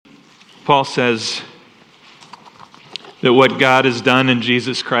Paul says that what God has done in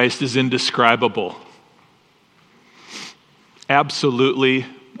Jesus Christ is indescribable. Absolutely,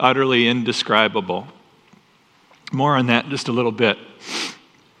 utterly indescribable. More on that in just a little bit.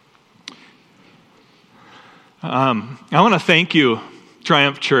 I want to thank you,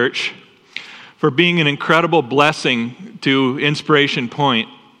 Triumph Church, for being an incredible blessing to Inspiration Point.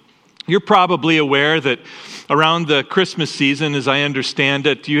 You're probably aware that around the Christmas season, as I understand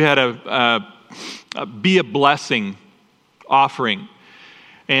it, you had a Be a Blessing offering.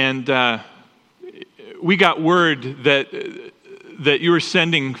 And we got word that you were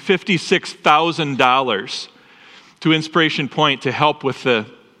sending $56,000 to Inspiration Point to help with the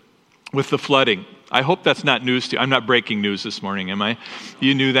flooding. I hope that's not news to you. I'm not breaking news this morning, am I?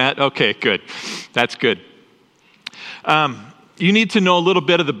 You knew that? Okay, good. That's good. You need to know a little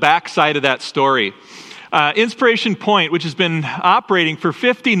bit of the backside of that story. Inspiration Point, which has been operating for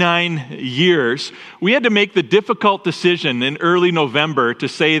 59 years, we had to make the difficult decision in early November to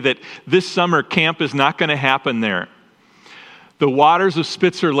say that this summer camp is not going to happen there. The waters of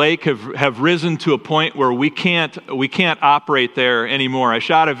Spitzer Lake have risen to a point where we can't operate there anymore. I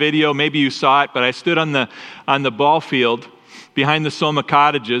shot a video, maybe you saw it, but I stood on the ball field behind the Soma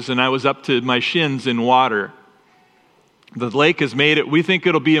cottages, and I was up to my shins in water. The lake has made it. We think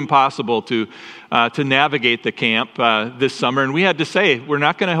it'll be impossible to navigate the camp this summer, and we had to say we're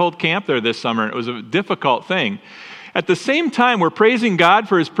not going to hold camp there this summer. It was a difficult thing. At the same time, we're praising God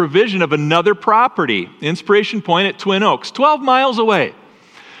for his provision of another property, Inspiration Point at Twin Oaks, 12 miles away.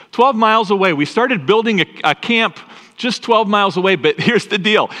 12 miles away. We started building a camp just 12 miles away, but here's the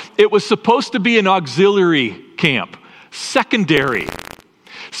deal. It was supposed to be an auxiliary camp, secondary.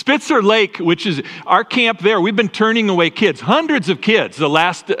 Spitzer Lake, which is our camp there, we've been turning away kids, hundreds of kids the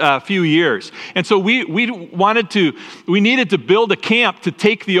last few years. And so we needed to build a camp to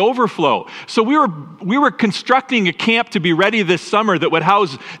take the overflow. So we were constructing a camp to be ready this summer that would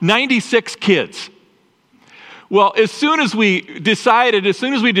house 96 kids. Well, as soon as we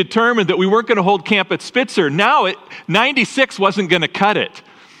determined that we weren't going to hold camp at Spitzer, 96 wasn't going to cut it.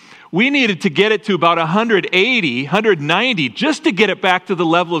 We needed to get it to about 180, 190 just to get it back to the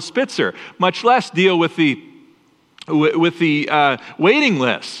level of Spitzer, much less deal with the waiting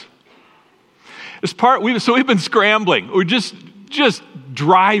list. So we've been scrambling. We're just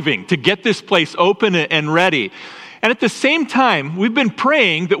driving to get this place open and ready. And at the same time, we've been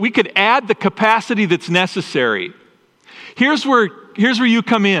praying that we could add the capacity that's necessary. Here's where you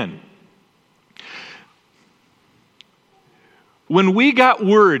come in. When we got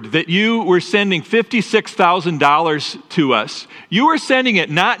word that you were sending $56,000 to us, you were sending it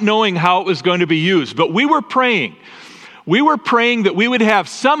not knowing how it was going to be used, but we were praying. We were praying that we would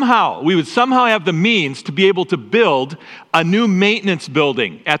somehow have the means to be able to build a new maintenance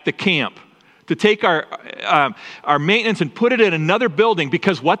building at the camp, to take our maintenance and put it in another building,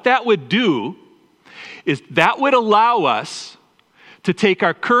 because what that would do is that would allow us to take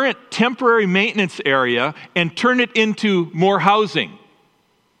our current temporary maintenance area and turn it into more housing.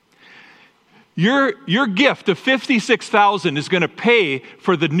 Your gift of $56,000 is going to pay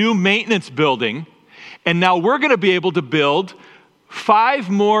for the new maintenance building, and now we're going to be able to build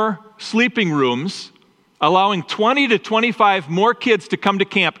 5 more sleeping rooms, allowing 20 to 25 more kids to come to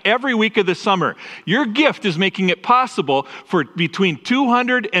camp every week of the summer. Your gift is making it possible for between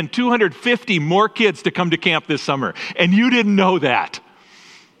 200 and 250 more kids to come to camp this summer. And you didn't know that.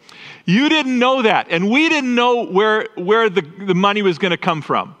 You didn't know that. And we didn't know where the money was going to come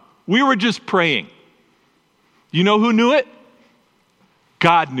from. We were just praying. You know who knew it?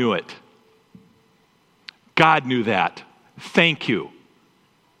 God knew it. God knew that. Thank you.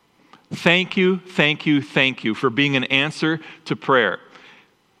 Thank you, thank you, thank you for being an answer to prayer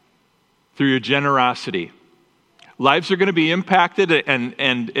through your generosity. Lives are going to be impacted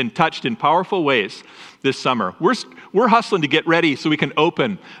and touched in powerful ways this summer. We're hustling to get ready so we can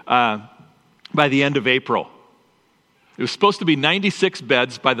open by the end of April. It was supposed to be 96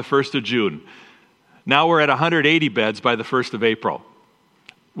 beds by the 1st of June. Now we're at 180 beds by the 1st of April.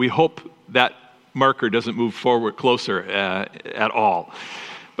 We hope that marker doesn't move forward closer at all.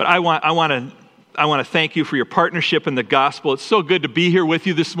 But I want to thank you for your partnership in the gospel. It's so good to be here with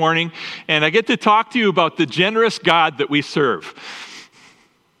you this morning, and I get to talk to you about the generous God that we serve.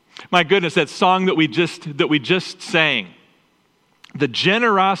 My goodness, that song that we just sang, the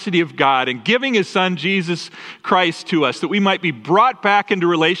generosity of God in giving his son Jesus Christ to us, that we might be brought back into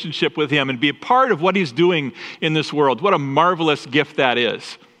relationship with him and be a part of what he's doing in this world. What a marvelous gift that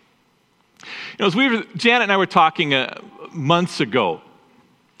is. You know, Janet and I were talking months ago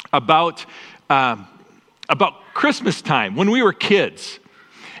about Christmas time when we were kids.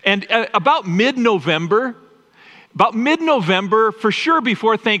 And about mid-November, for sure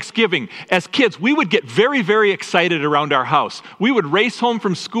before Thanksgiving, as kids, we would get very, very excited around our house. We would race home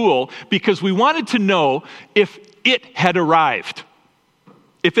from school because we wanted to know if it had arrived,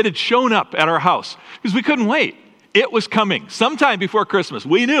 if it had shown up at our house, because we couldn't wait. It was coming. Sometime before Christmas,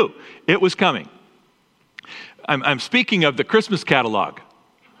 we knew it was coming. I'm speaking of the Christmas catalog.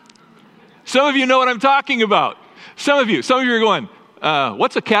 Some of you know what I'm talking about. Some of you are going,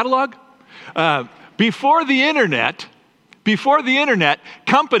 what's a catalog? Before the internet,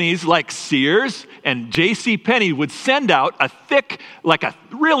 companies like Sears and JCPenney would send out a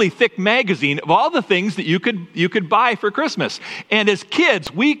really thick magazine of all the things that you could buy for Christmas. And as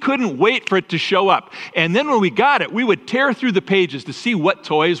kids, we couldn't wait for it to show up. And then when we got it, we would tear through the pages to see what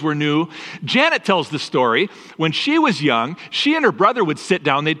toys were new. Janet tells the story. When she was young, she and her brother would sit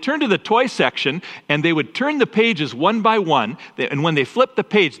down, they'd turn to the toy section, and they would turn the pages one by one. And when they flipped the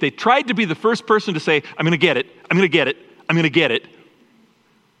page, they tried to be the first person to say, I'm going to get it, I'm going to get it, I'm going to get it.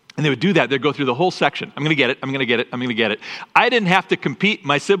 And they would do that. They'd go through the whole section. I'm going to get it. I'm going to get it. I'm going to get it. I didn't have to compete.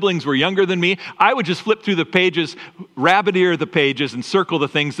 My siblings were younger than me. I would just flip through the pages, rabbit ear the pages, and circle the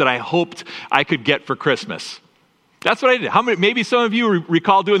things that I hoped I could get for Christmas. That's what I did. Maybe some of you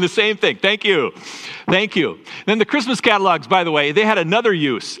recall doing the same thing. Thank you. Thank you. Then the Christmas catalogs, by the way, they had another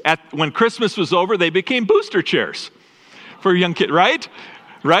use. When Christmas was over, they became booster chairs for young kids, right?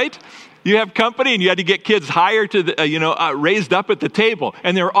 Right? You have company and you had to get kids higher to raised up at the table.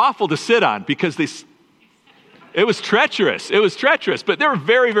 And they were awful to sit on because it was treacherous. It was treacherous, but they were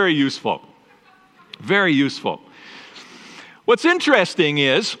very, very useful. Very useful. What's interesting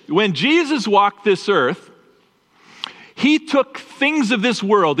is when Jesus walked this earth, he took things of this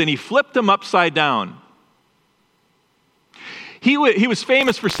world and he flipped them upside down. He was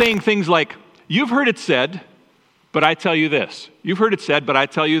famous for saying things like, you've heard it said, but I tell you this. You've heard it said, but I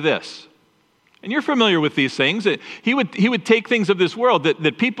tell you this. And you're familiar with these things. He would take things of this world,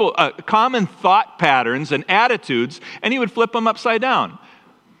 that people, common thought patterns and attitudes, and he would flip them upside down.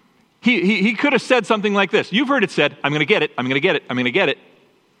 He could have said something like this. You've heard it said, I'm going to get it, I'm going to get it, I'm going to get it.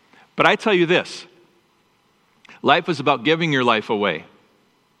 But I tell you this. Life is about giving your life away.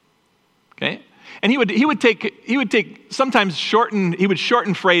 Okay? And he would sometimes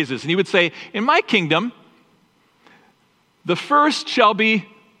shorten phrases, and he would say, in my kingdom, the first shall be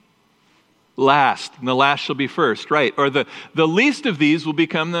last, and the last shall be first, right? Or the least of these will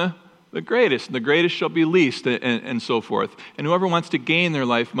become the greatest, and the greatest shall be least, and so forth. And whoever wants to gain their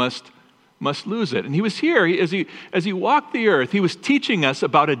life must lose it. And he was here, as he walked the earth, he was teaching us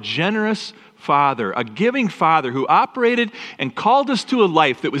about a generous Father, a giving Father who operated and called us to a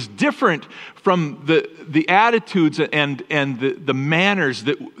life that was different from the attitudes and the manners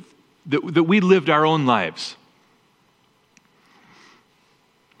that we lived our own lives.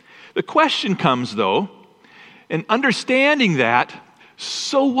 The question comes, though, in understanding that,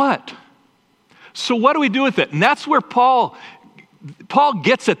 so what? So what do we do with it? And that's where Paul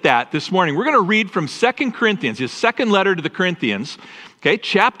gets at that this morning. We're going to read from 2 Corinthians, his second letter to the Corinthians, okay,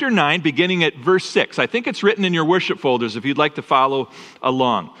 chapter 9, beginning at verse 6. I think it's written in your worship folders if you'd like to follow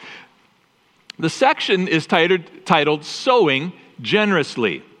along. The section is titled Sowing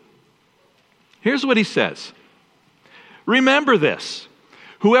Generously. Here's what he says. Remember this.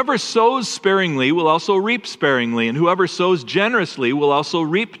 Whoever sows sparingly will also reap sparingly, and whoever sows generously will also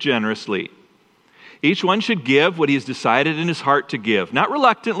reap generously. Each one should give what he has decided in his heart to give, not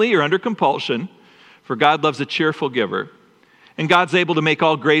reluctantly or under compulsion, for God loves a cheerful giver. And God's able to make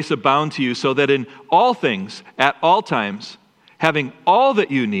all grace abound to you, so that in all things, at all times, having all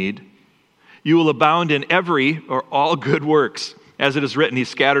that you need, you will abound in every or all good works. As it is written, he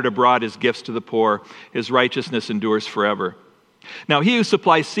scattered abroad his gifts to the poor. His righteousness endures forever. Now he who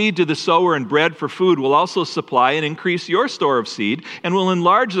supplies seed to the sower and bread for food will also supply and increase your store of seed and will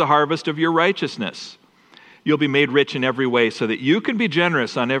enlarge the harvest of your righteousness. You'll be made rich in every way so that you can be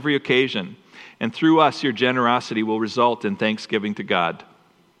generous on every occasion. And through us, your generosity will result in thanksgiving to God.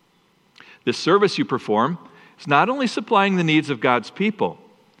 This service you perform is not only supplying the needs of God's people,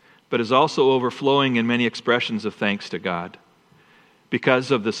 but is also overflowing in many expressions of thanks to God.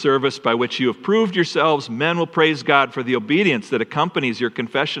 Because of the service by which you have proved yourselves, men will praise God for the obedience that accompanies your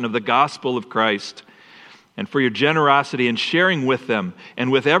confession of the gospel of Christ, and for your generosity in sharing with them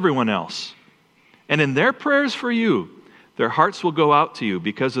and with everyone else. And in their prayers for you, their hearts will go out to you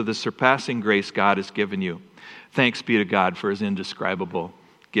because of the surpassing grace God has given you. Thanks be to God for his indescribable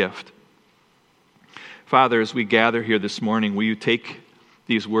gift. Father, as we gather here this morning, will you take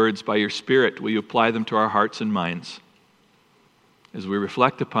these words by your Spirit? Will you apply them to our hearts and minds? As we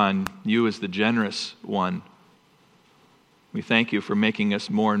reflect upon you as the generous one, We thank you for making us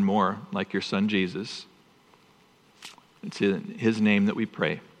more and more like your Son, Jesus. It's in his name that we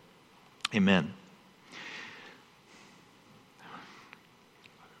pray. Amen.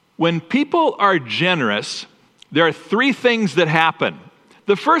 When people are generous, there are three things that happen.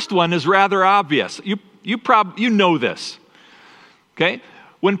 The first one is rather obvious. You know this. Okay?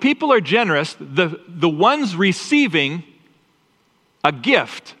 When people are generous, the ones receiving a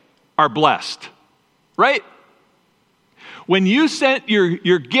gift are blessed. Right? When you sent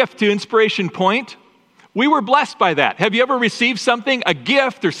your gift to Inspiration Point, we were blessed by that. Have you ever received something, a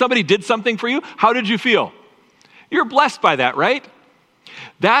gift, or somebody did something for you? How did you feel? You're blessed by that, right?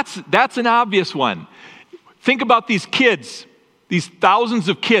 That's an obvious one. Think about these kids, these thousands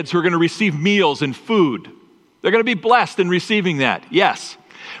of kids who are going to receive meals and food. They're going to be blessed in receiving that, yes.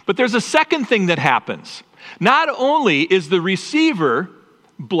 But there's a second thing that happens. Not only is the receiver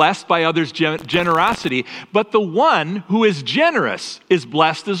blessed by others' generosity, but the one who is generous is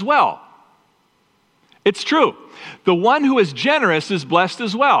blessed as well. It's true. The one who is generous is blessed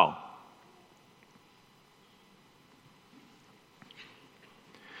as well.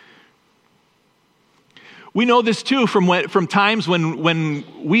 We know this too from times when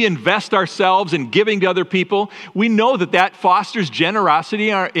we invest ourselves in giving to other people. We know that fosters generosity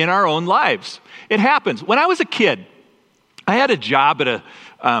in our own lives. It happens. When I was a kid, I had a job at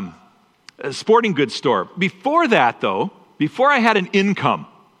a sporting goods store. Before that, though, before I had an income,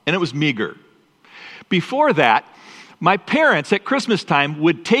 and it was meager, before that, my parents at Christmas time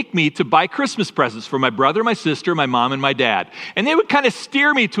would take me to buy Christmas presents for my brother, my sister, my mom, and my dad. And they would kind of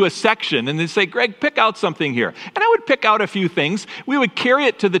steer me to a section, and they'd say, Greg, pick out something here. And I would pick out a few things. We would carry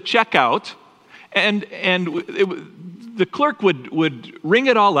it to the checkout, and the clerk would ring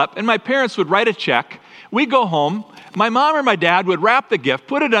it all up, and my parents would write a check. We'd go home. My mom or my dad would wrap the gift,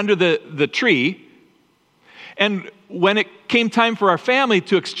 put it under the tree, and when it came time for our family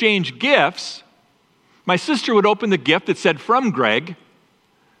to exchange gifts, my sister would open the gift that said, "From Greg,"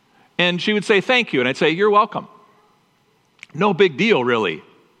 and she would say, "Thank you," and I'd say, "You're welcome." No big deal, really.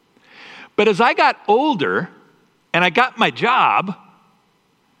 But as I got older and I got my job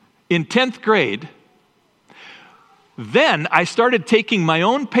in 10th grade, then I started taking my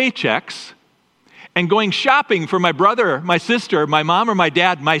own paychecks and going shopping for my brother, my sister, my mom, or my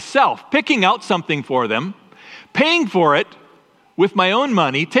dad myself, picking out something for them, paying for it with my own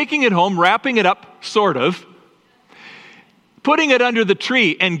money, taking it home, wrapping it up, sort of, putting it under the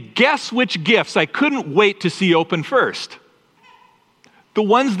tree, and guess which gifts I couldn't wait to see open first? The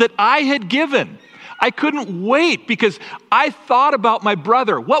ones that I had given. I couldn't wait because I thought about my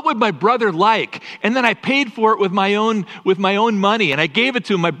brother. What would my brother like? And then I paid for it with my own money, and I gave it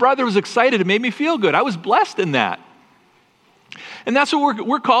to him. My brother was excited. It made me feel good. I was blessed in that. And that's what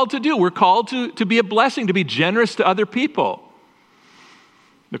we're called to do. We're called to be a blessing, to be generous to other people.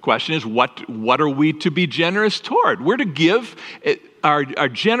 The question is, what are we to be generous toward? We're to give our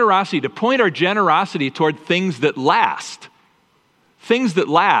generosity, to point our generosity toward things that last. Things that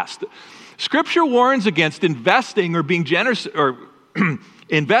last. Scripture warns against investing or being generous or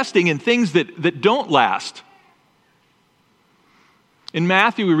investing in things that don't last. In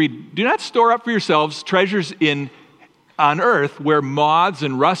Matthew, we read, "Do not store up for yourselves treasures on earth where moths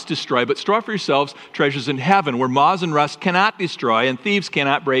and rust destroy, but store up for yourselves treasures in heaven where moths and rust cannot destroy and thieves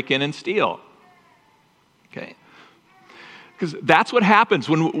cannot break in and steal." Okay? Because that's what happens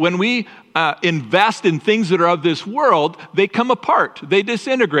when we invest in things that are of this world. They come apart, they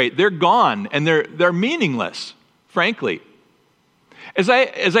disintegrate, they're gone, and they're meaningless, frankly. As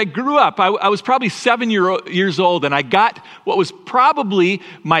I grew up, I was probably 7 years old, and I got what was probably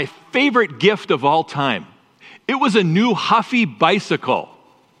my favorite gift of all time. It was a new Huffy bicycle.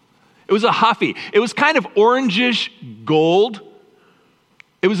 It was a Huffy. It was kind of orangish gold.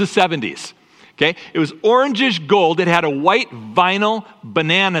 It was the 70s. Okay? It was orangish gold. It had a white vinyl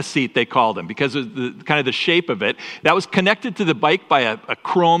banana seat, they called them, because of the shape of it. That was connected to the bike by a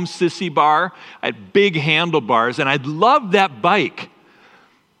chrome sissy bar. I had big handlebars, and I loved that bike.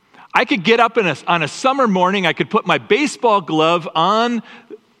 I could get up on a summer morning. I could put my baseball glove on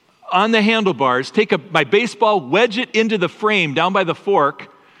the handlebars, take my baseball, wedge it into the frame down by the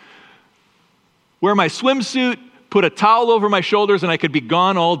fork, wear my swimsuit, put a towel over my shoulders, and I could be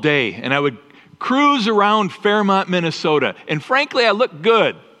gone all day. And I would cruise around Fairmont, Minnesota. And frankly, I looked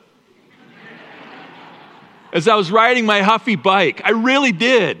good as I was riding my Huffy bike. I really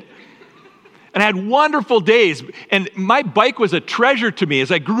did. And I had wonderful days. And my bike was a treasure to me.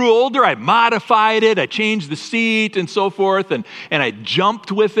 As I grew older, I modified it. I changed the seat and so forth. And I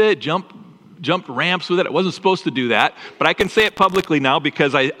jumped with it, jumped jumped ramps with it. I wasn't supposed to do that, but I can say it publicly now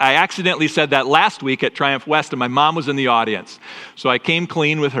because I accidentally said that last week at Triumph West, and my mom was in the audience. So I came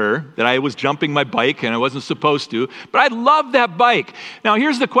clean with her that I was jumping my bike and I wasn't supposed to, but I love that bike. Now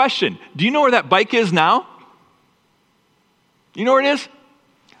here's the question. Do you know where that bike is now? You know where it is?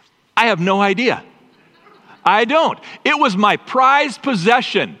 I have no idea. I don't. It was my prized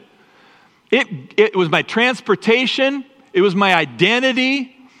possession. It was my transportation. It was my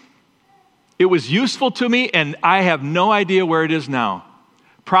identity. It was useful to me, and I have no idea where it is now.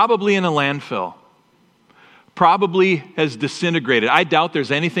 Probably in a landfill. Probably has disintegrated. I doubt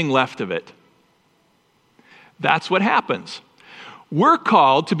there's anything left of it. That's what happens. We're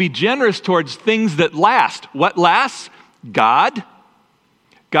called to be generous towards things that last. What lasts? God,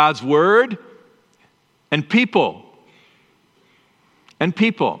 God's word, and people. And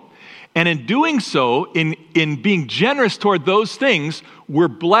people. And in doing so, in being generous toward those things, we're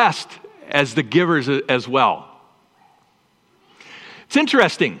blessed as the givers as well. It's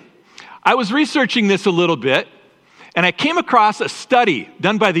interesting. I was researching this a little bit, and I came across a study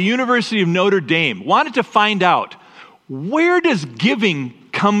done by the University of Notre Dame. Wanted to find out, where does giving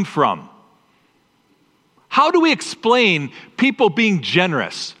come from? How do we explain people being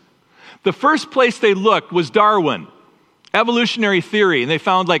generous? The first place they looked was Darwin, evolutionary theory, and they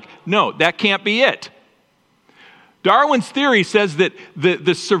found no, that can't be it. Darwin's theory says that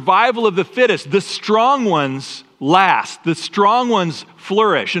the survival of the fittest, the strong ones last, the strong ones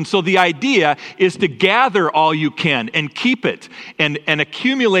flourish. And so the idea is to gather all you can and keep it and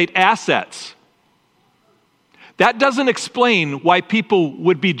accumulate assets. That doesn't explain why people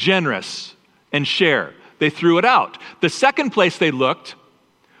would be generous and share. They threw it out. The second place they looked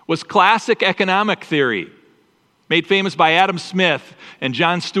was classic economic theory, made famous by Adam Smith and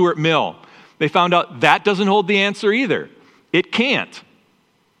John Stuart Mill. They found out that doesn't hold the answer either. It can't.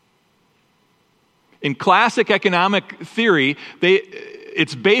 In classic economic theory,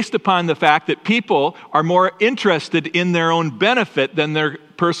 it's based upon the fact that people are more interested in their own benefit than their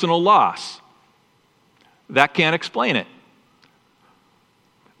personal loss. That can't explain it.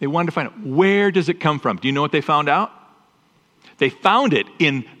 They wanted to find out, where does it come from? Do you know what they found out? They found it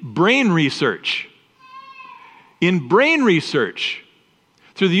in brain research. In brain research,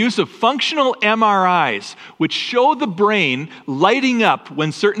 through the use of functional MRIs, which show the brain lighting up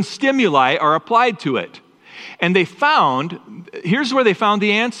when certain stimuli are applied to it. And here's where they found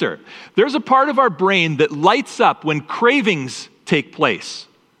the answer. There's a part of our brain that lights up when cravings take place.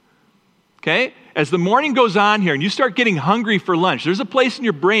 Okay? As the morning goes on here and you start getting hungry for lunch, there's a place in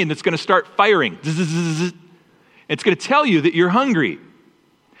your brain that's going to start firing. It's going to tell you that you're hungry.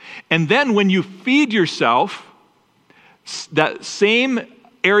 And then when you feed yourself, that same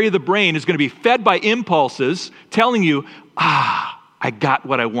area of the brain is going to be fed by impulses telling you, I got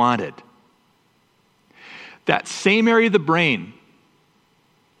what I wanted. That same area of the brain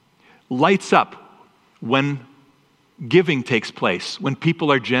lights up when giving takes place, when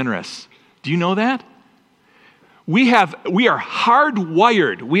people are generous. Do you know that? We are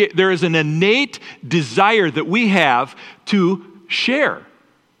hardwired. There is an innate desire that we have to share.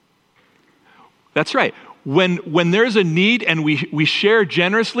 That's right. When there's a need and we share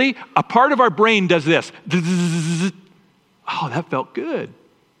generously, a part of our brain does this. Oh, that felt good.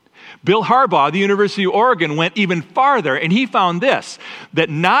 Bill Harbaugh of the University of Oregon went even farther, and he found this,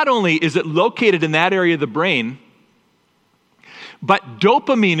 that not only is it located in that area of the brain, but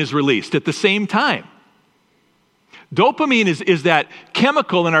dopamine is released at the same time. Dopamine is that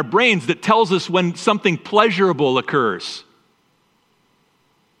chemical in our brains that tells us when something pleasurable occurs.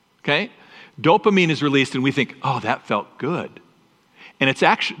 Okay? Dopamine is released and we think, oh, that felt good. And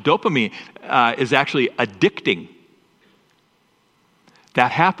dopamine is actually addicting.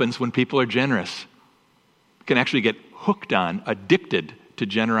 That happens when people are generous. You can actually get hooked on, addicted to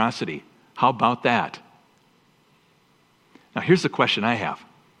generosity. How about that? Now here's the question I have.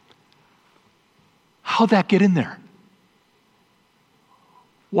 How'd that get in there?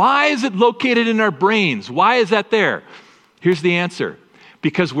 Why is it located in our brains? Why is that there? Here's the answer.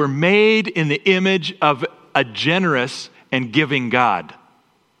 Because we're made in the image of a generous and giving God.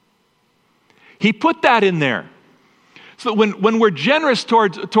 He put that in there. So when we're generous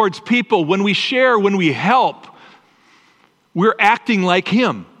towards people, when we share, when we help, we're acting like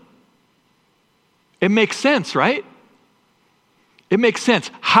Him. It makes sense, right? It makes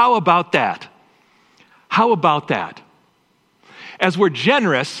sense. How about that? How about that? As we're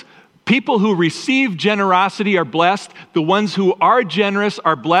generous, people who receive generosity are blessed. The ones who are generous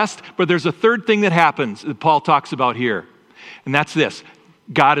are blessed. But there's a third thing that happens that Paul talks about here. And that's this.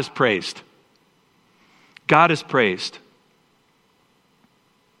 God is praised. God is praised.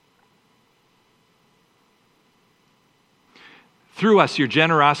 Through us, your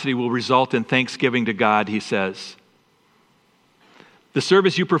generosity will result in thanksgiving to God, he says. The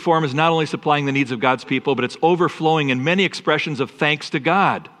service you perform is not only supplying the needs of God's people, but it's overflowing in many expressions of thanks to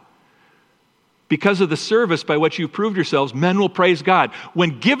God. Because of the service by which you've proved yourselves, men will praise God.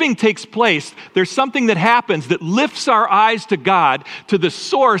 When giving takes place, there's something that happens that lifts our eyes to God, to the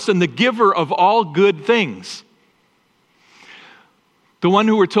source and the giver of all good things. The one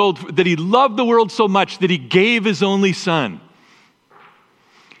who we're told that he loved the world so much that he gave his only son.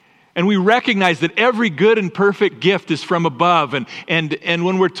 And we recognize that every good and perfect gift is from above. And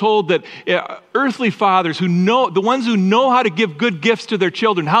when we're told that earthly fathers who know, the ones who know how to give good gifts to their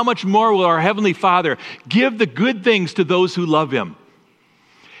children, how much more will our Heavenly Father give the good things to those who love him?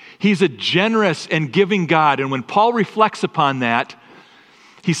 He's a generous and giving God. And when Paul reflects upon that,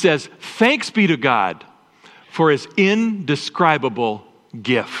 he says, thanks be to God for his indescribable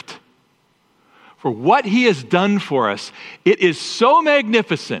gift. For what he has done for us, it is so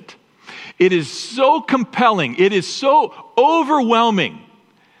magnificent. It is so compelling. It is so overwhelming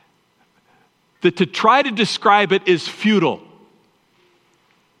that to try to describe it is futile.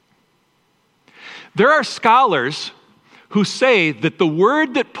 There are scholars who say that the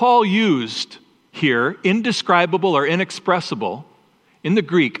word that Paul used here, indescribable or inexpressible, in the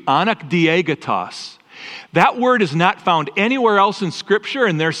Greek, anakdiegetos, that word is not found anywhere else in Scripture,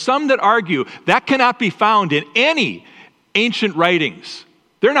 and there's some that argue that cannot be found in any ancient writings.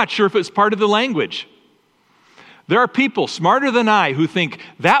 They're not sure if it's part of the language. There are people smarter than I who think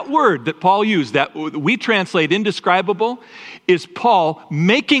that word that Paul used, that we translate indescribable, is Paul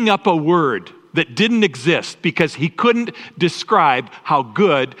making up a word that didn't exist because he couldn't describe how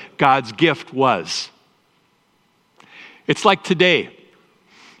good God's gift was. It's like today.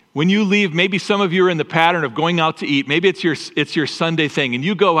 When you leave, maybe some of you are in the pattern of going out to eat. Maybe it's your Sunday thing, and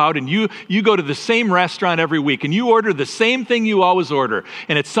you go out and you go to the same restaurant every week, and you order the same thing you always order,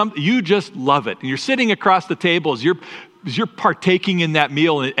 and it's something you just love it. And you're sitting across the table as you're partaking in that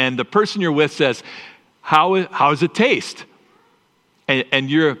meal, and the person you're with says, "How does it taste?"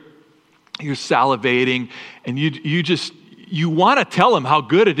 And you're salivating, and you want to tell them how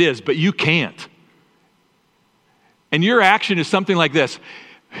good it is, but you can't. And your action is something like this.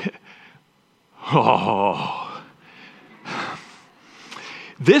 Oh,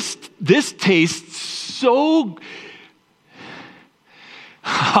 this tastes so.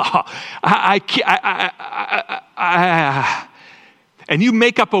 I can't. And you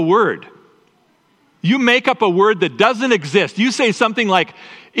make up a word. You make up a word that doesn't exist. You say something like,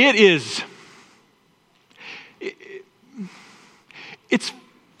 it's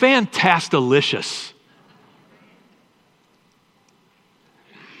fantastilicious.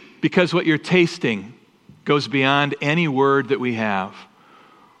 Because what you're tasting goes beyond any word that we have.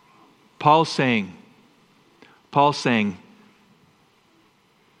 Paul's saying,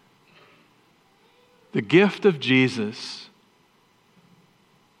 the gift of Jesus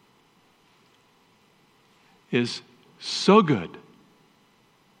is so good,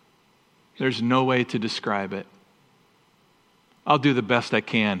 there's no way to describe it. I'll do the best I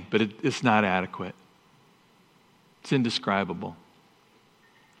can, but it's not adequate. It's indescribable.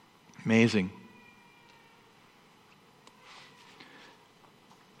 Amazing.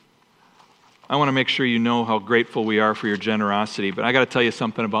 I want to make sure you know how grateful we are for your generosity, but I got to tell you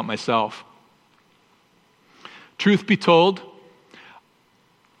something about myself. Truth be told,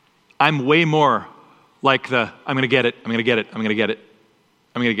 I'm way more like I'm going to get it, I'm going to get it, I'm going to get it,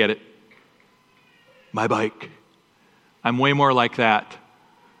 I'm going to get it. My bike. I'm way more like that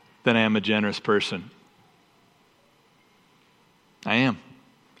than I am a generous person. I am.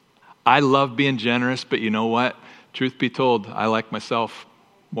 I love being generous, but you know what? Truth be told, I like myself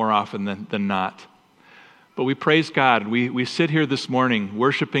more often than not. But we praise God. We sit here this morning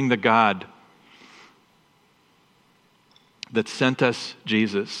worshiping the God that sent us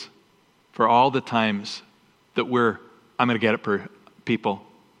Jesus for all the times that I'm going to get it for people.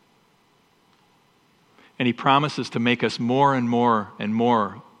 And he promises to make us more and more and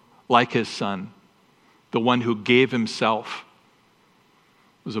more like his Son, the one who gave himself,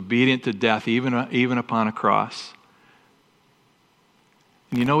 was obedient to death, even upon a cross.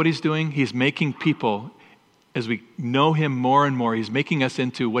 And you know what he's doing? He's making people, as we know him more and more, he's making us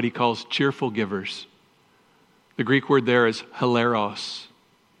into what he calls cheerful givers. The Greek word there is hilaros.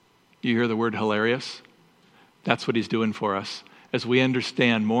 You hear the word hilarious? That's what he's doing for us. As we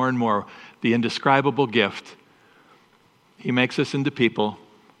understand more and more the indescribable gift, he makes us into people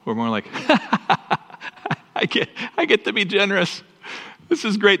who are more like, I get to be generous. This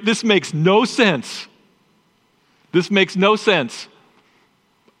is great. This makes no sense. This makes no sense.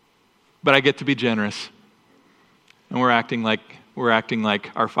 But I get to be generous. And we're acting like we're acting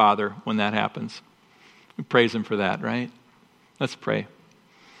like our Father when that happens. We praise him for that, right? Let's pray.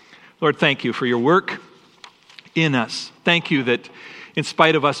 Lord, thank you for your work in us. Thank you that in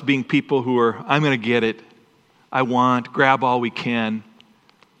spite of us being people who are, I'm going to get it, I want, grab all we can,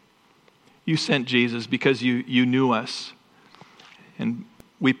 you sent Jesus because you knew us. And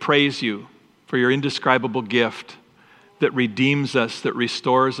we praise you for your indescribable gift that redeems us, that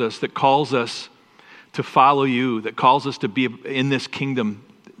restores us, that calls us to follow you, that calls us to be in this kingdom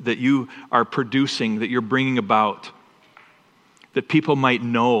that you are producing, that you're bringing about, that people might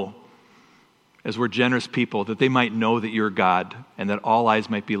know, as we're generous people, that they might know that you're God and that all eyes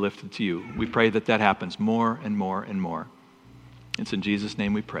might be lifted to you. We pray that that happens more and more and more. It's in Jesus'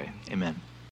 name we pray. Amen.